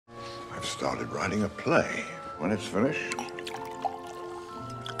started writing a play. When it's finished,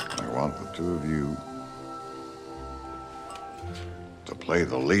 I want the two of you to play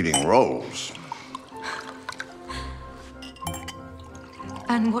the leading roles.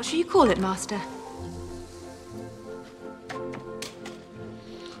 And what shall you call it, Master?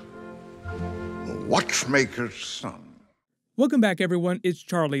 The Watchmaker's Son. Welcome back, everyone. It's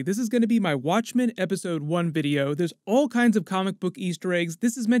Charlie. This is going to be my Watchmen Episode 1 video. There's all kinds of comic book Easter eggs.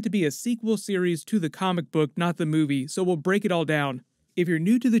 This is meant to be a sequel series to the comic book, not the movie, so we'll break it all down. If you're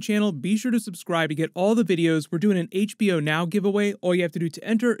new to the channel, be sure to subscribe to get all the videos. We're doing an HBO Now giveaway. All you have to do to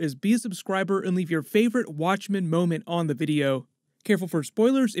enter is be a subscriber and leave your favorite Watchmen moment on the video. Careful for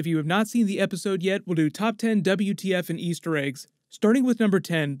spoilers. If you have not seen the episode yet, we'll do top 10 WTF and Easter eggs. Starting with number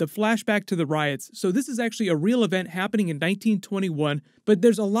 10, the flashback to the riots. So this is actually a real event happening in 1921, but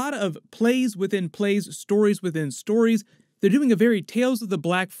there's a lot of plays within plays, stories within stories. They're doing a very Tales of the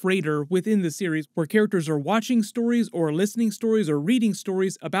Black Freighter within the series, where characters are watching stories or listening stories or reading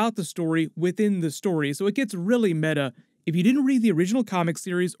stories about the story within the story. So it gets really meta. If you didn't read the original comic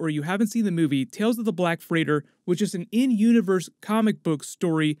series or you haven't seen the movie, Tales of the Black Freighter was just an in-universe comic book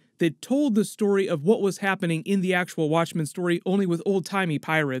story that told the story of what was happening in the actual Watchmen story, only with old-timey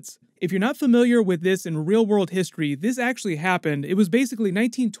pirates. If you're not familiar with this in real-world history, this actually happened. It was basically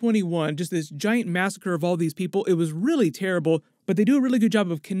 1921, just this giant massacre of all these people. It was really terrible, but they do a really good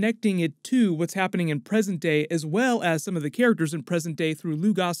job of connecting it to what's happening in present day, as well as some of the characters in present day through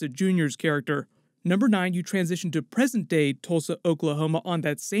Lou Gossett Jr.'s character. Number 9, you transition to present-day Tulsa, Oklahoma on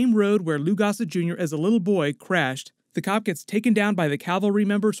that same road where Lou Gossett Jr. as a little boy crashed. The cop gets taken down by the cavalry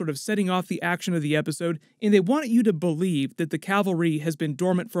member, sort of setting off the action of the episode, and they want you to believe that the cavalry has been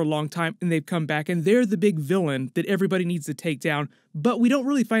dormant for a long time and they've come back and they're the big villain that everybody needs to take down, but we don't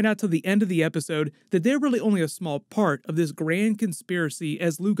really find out till the end of the episode that they're really only a small part of this grand conspiracy,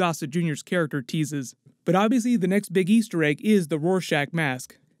 as Lou Gossett Jr.'s character teases. But obviously the next big Easter egg is the Rorschach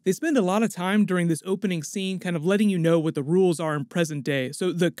mask. They spend a lot of time during this opening scene kind of letting you know what the rules are in present day.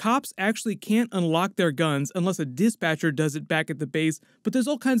 So the cops actually can't unlock their guns unless a dispatcher does it back at the base, but there's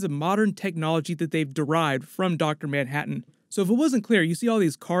all kinds of modern technology that they've derived from Dr. Manhattan. So if it wasn't clear, you see all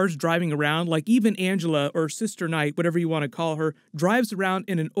these cars driving around, like even Angela, or Sister Knight, whatever you want to call her, drives around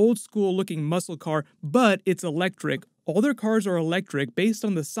in an old school looking muscle car, but it's electric. All their cars are electric based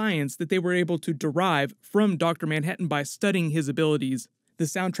on the science that they were able to derive from Dr. Manhattan by studying his abilities. The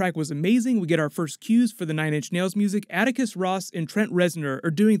soundtrack was amazing. We get our first cues for the Nine Inch Nails music. Atticus Ross and Trent Reznor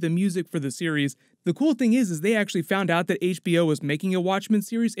are doing the music for the series. The cool thing is they actually found out that HBO was making a Watchmen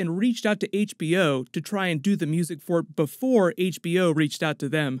series and reached out to HBO to try and do the music for it before HBO reached out to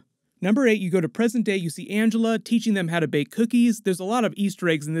them. Number 8, you go to present day, you see Angela teaching them how to bake cookies. There's a lot of Easter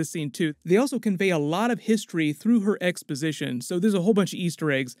eggs in this scene too. They also convey a lot of history through her exposition, so there's a whole bunch of Easter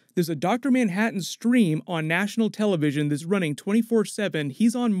eggs. There's a Dr. Manhattan stream on national television that's running 24/7.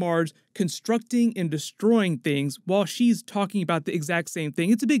 He's on Mars constructing and destroying things while she's talking about the exact same thing.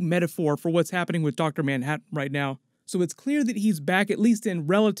 It's a big metaphor for what's happening with Dr. Manhattan right now. So it's clear that he's back, at least in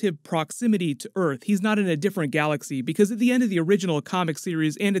relative proximity to Earth. He's not in a different galaxy, because at the end of the original comic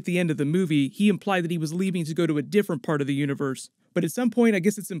series and at the end of the movie, he implied that he was leaving to go to a different part of the universe. But at some point, I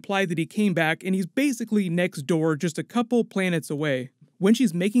guess it's implied that he came back, and he's basically next door, just a couple planets away. When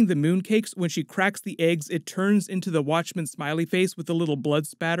she's making the mooncakes, when she cracks the eggs, it turns into the Watchman smiley face with a little blood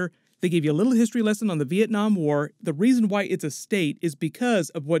spatter. They give you a little history lesson on the Vietnam War. The reason why it's a state is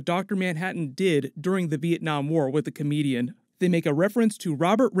because of what Dr. Manhattan did during the Vietnam War with the comedian. They make a reference to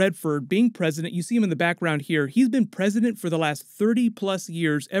Robert Redford being president. You see him in the background here. He's been president for the last 30 plus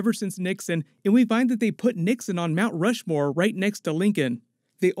years, ever since Nixon, and we find that they put Nixon on Mount Rushmore right next to Lincoln.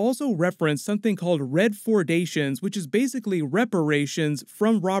 They also reference something called Redfordations, which is basically reparations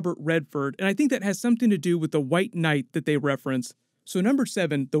from Robert Redford, and I think that has something to do with the White Knight that they reference. So number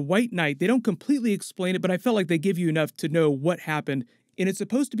 7, the White Knight, they don't completely explain it, but I felt like they give you enough to know what happened. And it's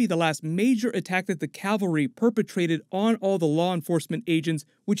supposed to be the last major attack that the cavalry perpetrated on all the law enforcement agents,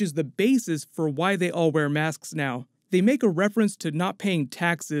 which is the basis for why they all wear masks now. They make a reference to not paying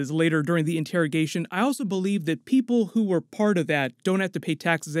taxes later during the interrogation. I also believe that people who were part of that don't have to pay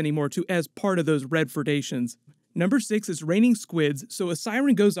taxes anymore too, as part of those Redfordations. Number 6 is raining squids, so a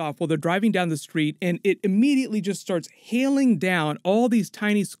siren goes off while they're driving down the street, and it immediately just starts hailing down all these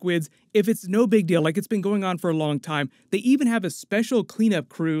tiny squids. If it's no big deal, like it's been going on for a long time. They even have a special cleanup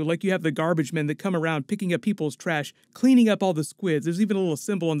crew, like you have the garbage men that come around picking up people's trash, cleaning up all the squids. There's even a little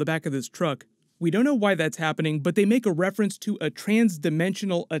symbol on the back of this truck. We don't know why that's happening, but they make a reference to a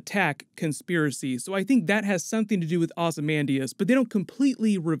trans-dimensional attack conspiracy, so I think that has something to do with Ozymandias, but they don't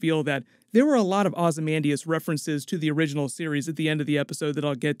completely reveal that. There were a lot of Ozymandias references to the original series at the end of the episode that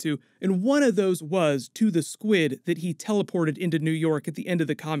I'll get to, and one of those was to the squid that he teleported into New York at the end of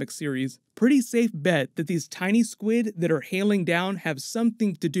the comic series. Pretty safe bet that these tiny squid that are hailing down have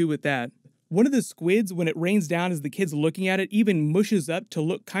something to do with that. One of the squids, when it rains down as the kid's looking at it, even mushes up to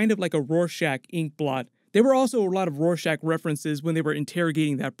look kind of like a Rorschach ink blot. There were also a lot of Rorschach references when they were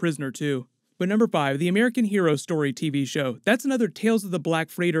interrogating that prisoner too. But number 5, the American Hero Story TV show. That's another Tales of the Black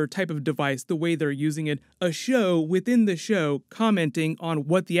Freighter type of device, the way they're using it. A show within the show commenting on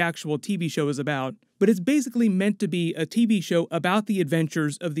what the actual TV show is about. But it's basically meant to be a TV show about the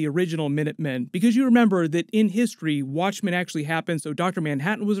adventures of the original Minutemen. Because you remember that in history, Watchmen actually happened, so Dr.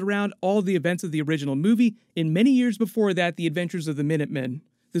 Manhattan was around, all the events of the original movie, and many years before that, the adventures of the Minutemen.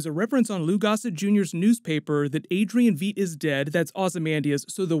 There's a reference on Lou Gossett Jr.'s newspaper that Adrian Veidt is dead, that's Ozymandias,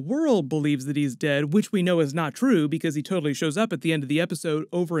 so the world believes that he's dead, which we know is not true because he totally shows up at the end of the episode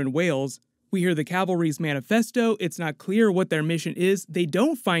over in Wales. We hear the cavalry's manifesto, it's not clear what their mission is, they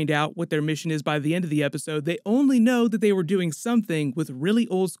don't find out what their mission is by the end of the episode, they only know that they were doing something with really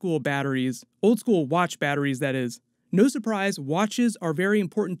old school batteries. Old school watch batteries, that is. No surprise, watches are very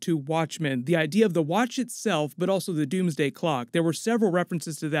important to Watchmen. The idea of the watch itself, but also the doomsday clock. There were several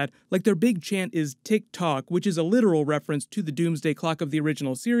references to that, like their big chant is tick-tock, which is a literal reference to the doomsday clock of the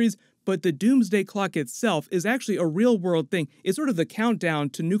original series, but the doomsday clock itself is actually a real-world thing. It's sort of the countdown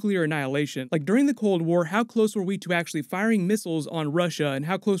to nuclear annihilation. Like during the Cold War, how close were we to actually firing missiles on Russia, and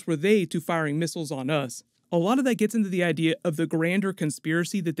how close were they to firing missiles on us? A lot of that gets into the idea of the grander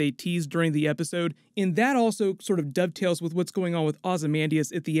conspiracy that they teased during the episode, and that also sort of dovetails with what's going on with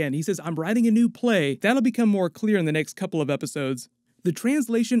Ozymandias at the end. He says, I'm writing a new play. That'll become more clear in the next couple of episodes. The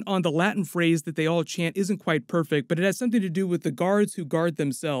translation on the Latin phrase that they all chant isn't quite perfect, but it has something to do with the guards who guard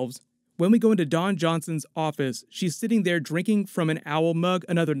themselves. When we go into Dawn Johnson's office, she's sitting there drinking from an owl mug,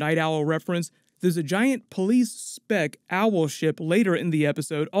 another Night Owl reference. There's a giant police spec owl ship later in the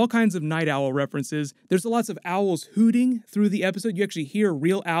episode, all kinds of Night Owl references. There's lots of owls hooting through the episode. You actually hear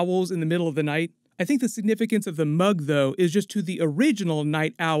real owls in the middle of the night. I think the significance of the mug, though, is just to the original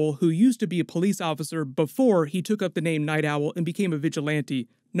Night Owl who used to be a police officer before he took up the name Night Owl and became a vigilante.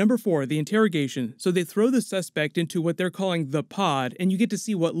 Number 4, the interrogation. So they throw the suspect into what they're calling the pod, and you get to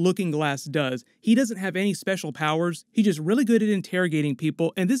see what Looking Glass does. He doesn't have any special powers, he's just really good at interrogating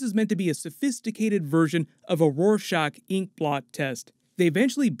people, and this is meant to be a sophisticated version of a Rorschach ink blot test. They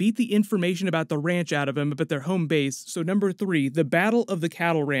eventually beat the information about the ranch out of him up at their home base, so number 3, the Battle of the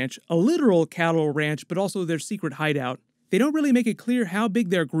Cattle Ranch. A literal cattle ranch, but also their secret hideout. They don't really make it clear how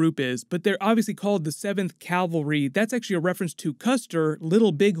big their group is, but they're obviously called the 7th Cavalry. That's actually a reference to Custer,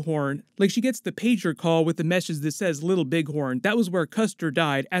 Little Bighorn. Like she gets the pager call with the message that says Little Bighorn. That was where Custer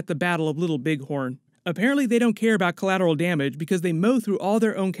died, at the Battle of Little Bighorn. Apparently they don't care about collateral damage because they mow through all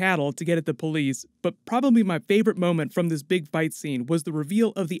their own cattle to get at the police, but probably my favorite moment from this big fight scene was the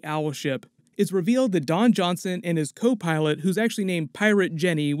reveal of the owl ship. It's revealed that Don Johnson and his co-pilot, who's actually named Pirate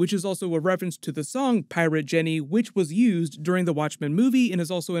Jenny, which is also a reference to the song Pirate Jenny, which was used during the Watchmen movie and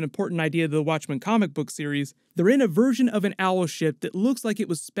is also an important idea of the Watchmen comic book series, they're in a version of an owl ship that looks like it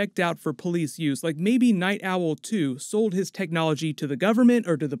was spec'd out for police use, like maybe Night Owl 2 sold his technology to the government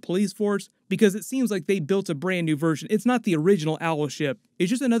or to the police force, because it seems like they built a brand new version. It's not the original owl ship. It's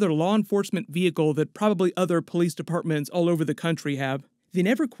just another law enforcement vehicle that probably other police departments all over the country have. They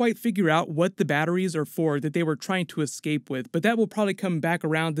never quite figure out what the batteries are for that they were trying to escape with, but that will probably come back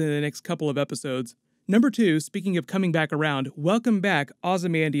around in the next couple of episodes. Number 2, speaking of coming back around, welcome back,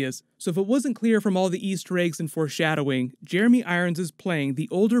 Ozymandias. So if it wasn't clear from all the Easter eggs and foreshadowing, Jeremy Irons is playing the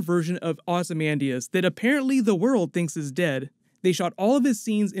older version of Ozymandias that apparently the world thinks is dead. They shot all of his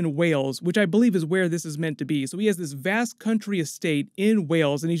scenes in Wales, which I believe is where this is meant to be. So he has this vast country estate in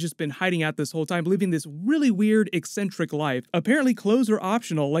Wales, and he's just been hiding out this whole time, living this really weird, eccentric life. Apparently clothes are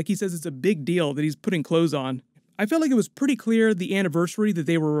optional, like he says it's a big deal that he's putting clothes on. I felt like it was pretty clear the anniversary that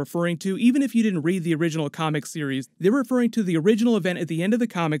they were referring to, even if you didn't read the original comic series. They're referring to the original event at the end of the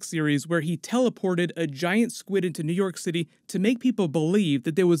comic series where he teleported a giant squid into New York City to make people believe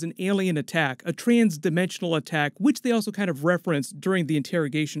that there was an alien attack, a trans-dimensional attack, which they also kind of referenced during the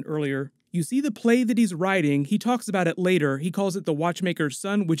interrogation earlier. You see the play that he's writing, he talks about it later, he calls it The Watchmaker's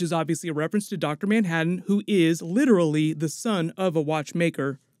Son, which is obviously a reference to Dr. Manhattan, who is literally the son of a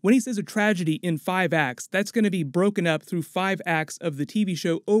watchmaker. When he says a tragedy in 5 acts, that's going to be broken up through 5 acts of the TV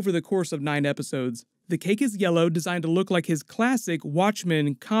show over the course of 9 episodes. The cake is yellow, designed to look like his classic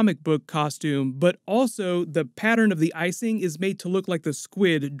Watchmen comic book costume, but also the pattern of the icing is made to look like the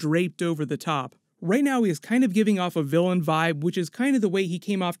squid draped over the top. Right now, he is kind of giving off a villain vibe, which is kind of the way he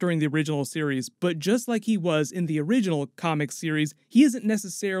came off during the original series, but just like he was in the original comic series, he isn't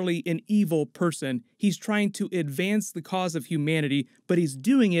necessarily an evil person. He's trying to advance the cause of humanity, but he's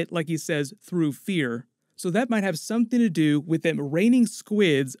doing it, like he says, through fear. So that might have something to do with them raining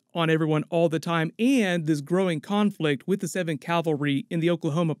squids on everyone all the time and this growing conflict with the 7th Cavalry in the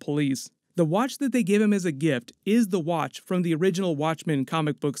Oklahoma police. The watch that they give him as a gift is the watch from the original Watchmen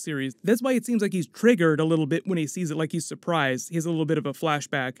comic book series. That's why it seems like he's triggered a little bit when he sees it, like he's surprised. He has a little bit of a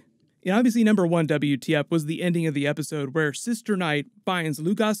flashback. And obviously number 1 WTF was the ending of the episode where Sister Knight finds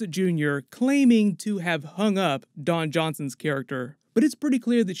Lou Gossett Jr. claiming to have hung up Don Johnson's character. But it's pretty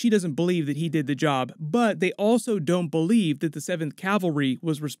clear that she doesn't believe that he did the job, but they also don't believe that the 7th Cavalry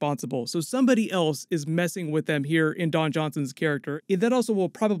was responsible, so somebody else is messing with them here in Don Johnson's character, and that also will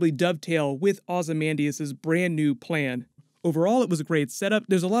probably dovetail with Ozymandias' brand new plan. Overall, it was a great setup.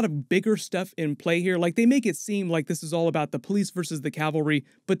 There's a lot of bigger stuff in play here, like they make it seem like this is all about the police versus the cavalry,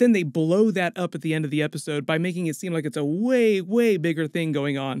 but then they blow that up at the end of the episode by making it seem like it's a way, way bigger thing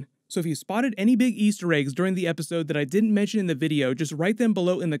going on. So if you spotted any big Easter eggs during the episode that I didn't mention in the video, just write them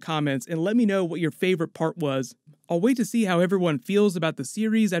below in the comments and let me know what your favorite part was. I'll wait to see how everyone feels about the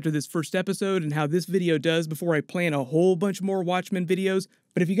series after this first episode and how this video does before I plan a whole bunch more Watchmen videos.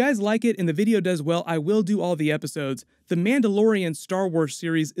 But if you guys like it and the video does well, I will do all the episodes. The Mandalorian Star Wars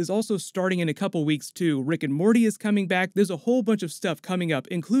series is also starting in a couple weeks too. Rick and Morty is coming back. There's a whole bunch of stuff coming up,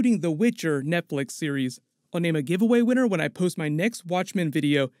 including the Witcher Netflix series. I'll name a giveaway winner when I post my next Watchmen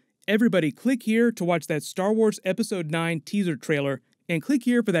video. Everybody click here to watch that Star Wars Episode 9 teaser trailer, and click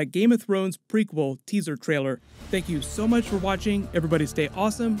here for that Game of Thrones prequel teaser trailer. Thank you so much for watching. Everybody stay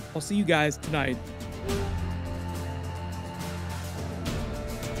awesome. I'll see you guys tonight.